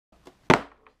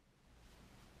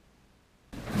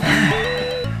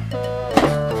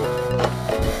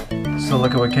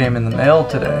look at what came in the mail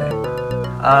today.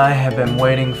 I have been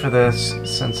waiting for this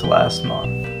since last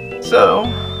month. So,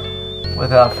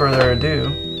 without further ado,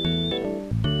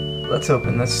 let's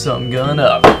open this some gun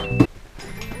up.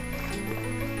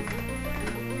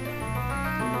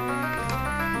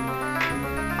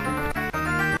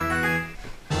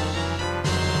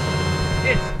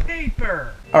 It's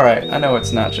paper! Alright, I know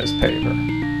it's not just paper.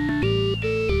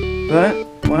 But,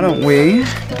 why don't we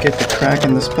get to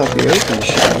cracking this puppy open,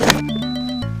 shall we?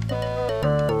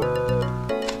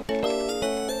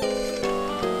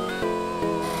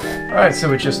 Alright,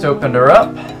 so we just opened her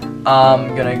up.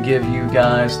 I'm gonna give you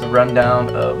guys the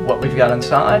rundown of what we've got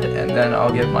inside, and then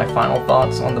I'll give my final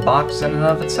thoughts on the box in and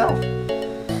of itself.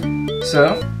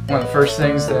 So, one of the first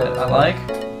things that I like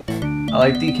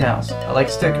decals. I like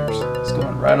stickers. It's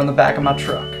going right on the back of my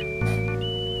truck.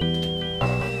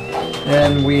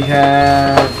 Then we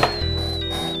have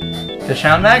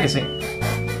Fishhound Magazine.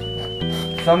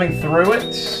 Thumbing through it,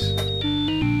 let's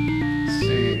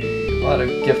see, a lot of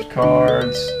gift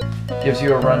cards. Gives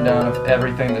you a rundown of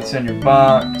everything that's in your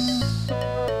box.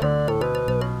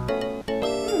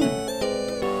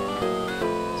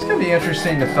 It's going to be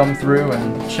interesting to thumb through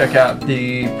and check out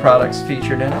the products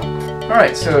featured in it.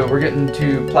 Alright, so we're getting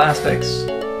to plastics.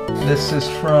 This is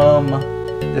from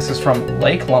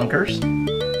Lake Lunkers.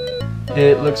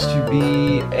 It looks to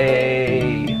be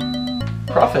a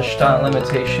crawfish style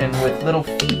imitation with little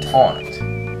feet on it.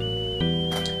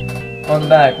 On the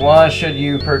back, why should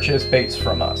you purchase baits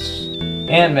from us?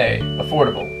 Handmade,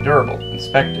 affordable, durable,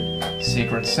 inspected,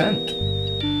 secret scent.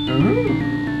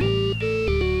 Ooh.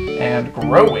 And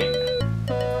growing.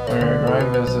 We're a growing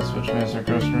business, which means our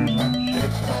customers are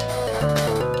shapes.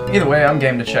 Either way, I'm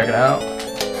game to check it out.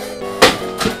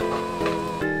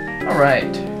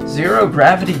 Alright, Zero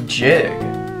Gravity Jig.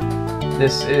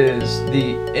 This is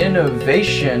the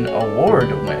Innovation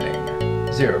Award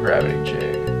winning Zero Gravity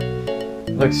Jig.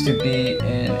 Looks to be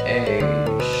in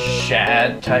a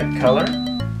shad type color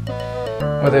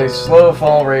with a slow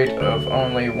fall rate of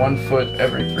only 1 foot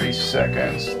every 3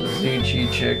 seconds. The ZG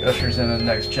jig ushers in the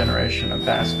next generation of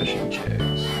bass fishing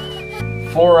jigs.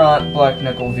 4-aught black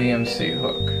nickel VMC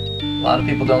hook. A lot of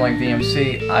people don't like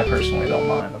VMC. I personally don't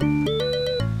mind them.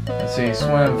 Let's see,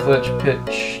 swim, flitch,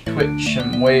 pitch, twitch,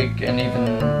 and wake, and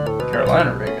even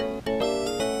Carolina rig it.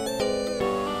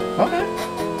 Okay.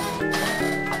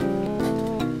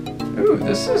 Ooh,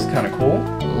 this is kind of cool.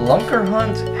 Lunker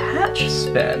Hunt Hatch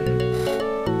Spin.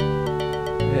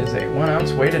 It is a 1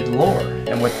 ounce weighted lure,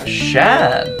 and with the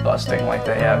shad busting like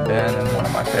they have been in one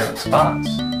of my favorite spots,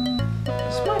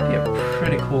 this might be a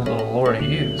pretty cool little lure to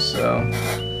use, so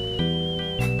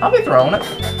I'll be throwing it.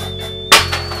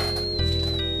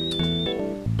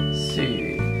 Let's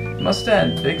see.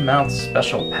 Mustad Big Mouth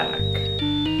Special Pack.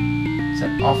 It's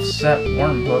an offset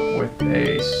worm hook with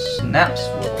a snap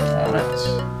swivel on it.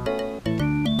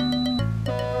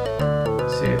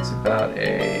 It's about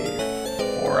a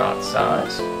 4-aught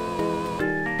size.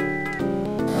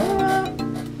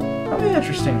 That'll be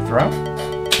interesting to throw.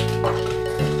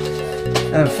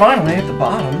 And then finally, at the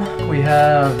bottom, we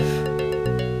have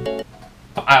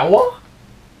Bawa.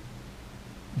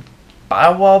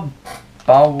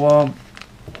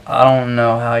 I don't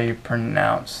know how you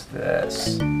pronounce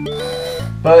this,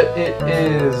 but it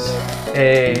is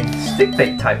a stick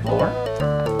bait type lure.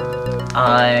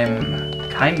 I'm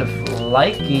kind of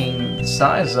liking the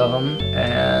size of them,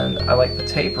 and I like the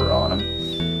taper on them,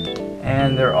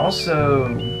 and they're also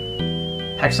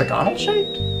hexagonal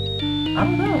shaped. I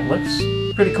don't know, it looks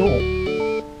pretty cool,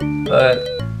 but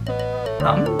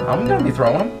I'm gonna be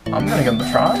throwing them. I'm gonna give them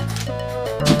a try.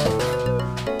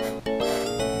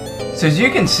 So as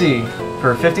you can see,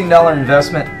 for a $15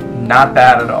 investment, not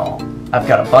bad at all. I've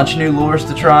got a bunch of new lures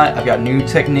to try, I've got new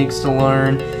techniques to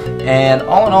learn, and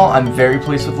all in all, I'm very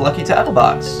pleased with Lucky Tackle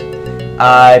Box.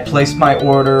 I placed my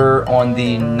order on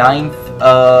the 9th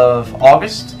of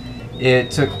August.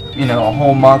 It took, a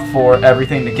whole month for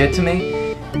everything to get to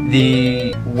me.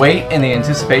 The wait and the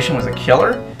anticipation was a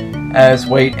killer, as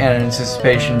wait and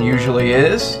anticipation usually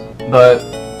is, but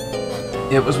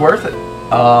it was worth it.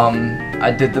 I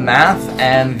did the math,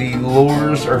 and the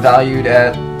lures are valued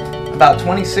at about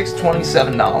 $26,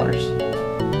 $27.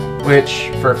 Which,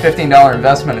 for a $15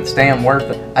 investment, it's damn worth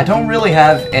it. I don't really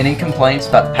have any complaints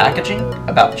about the packaging,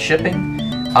 about the shipping.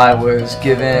 I was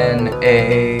given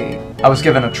a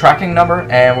tracking number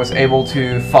and was able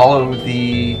to follow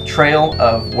the trail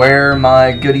of where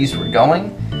my goodies were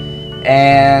going.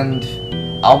 And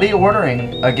I'll be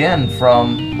ordering again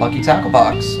from Lucky Tackle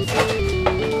Box.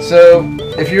 So,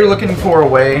 if you're looking for a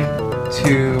way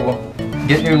to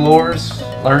get new lures,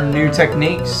 learn new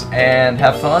techniques, and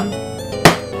have fun,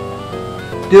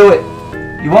 Do it.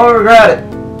 You won't regret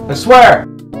it. I swear.